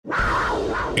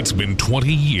It's been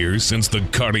 20 years since the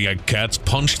Cardiac Cats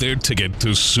punched their ticket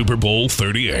to Super Bowl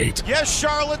 38. Yes,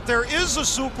 Charlotte, there is a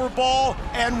Super Bowl,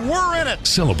 and we're in it.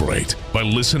 Celebrate by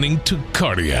listening to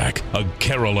Cardiac, a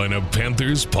Carolina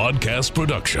Panthers podcast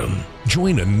production.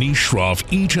 Join Anish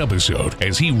Shroff each episode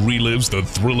as he relives the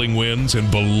thrilling wins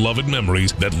and beloved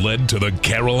memories that led to the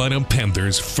Carolina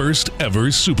Panthers' first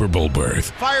ever Super Bowl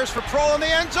berth. Fires for Kroll in the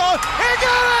end zone. He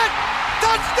got it!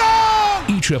 Touchdown!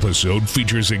 Each episode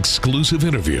features exclusive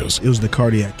interviews. It was the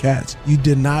Cardiac Cats. You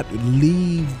did not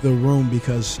leave the room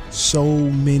because so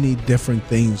many different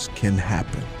things can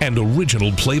happen. And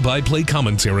original play-by-play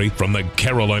commentary from the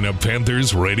Carolina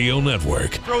Panthers Radio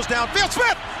Network. Throws downfield.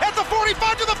 Smith at the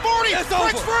 45 to the 40.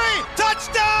 Breaks free.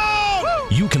 Touchdown!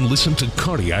 Woo! You can listen to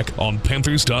Cardiac on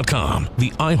Panthers.com,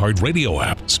 the iHeartRadio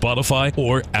app, Spotify,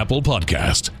 or Apple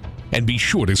Podcast. And be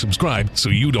sure to subscribe so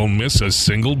you don't miss a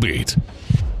single beat.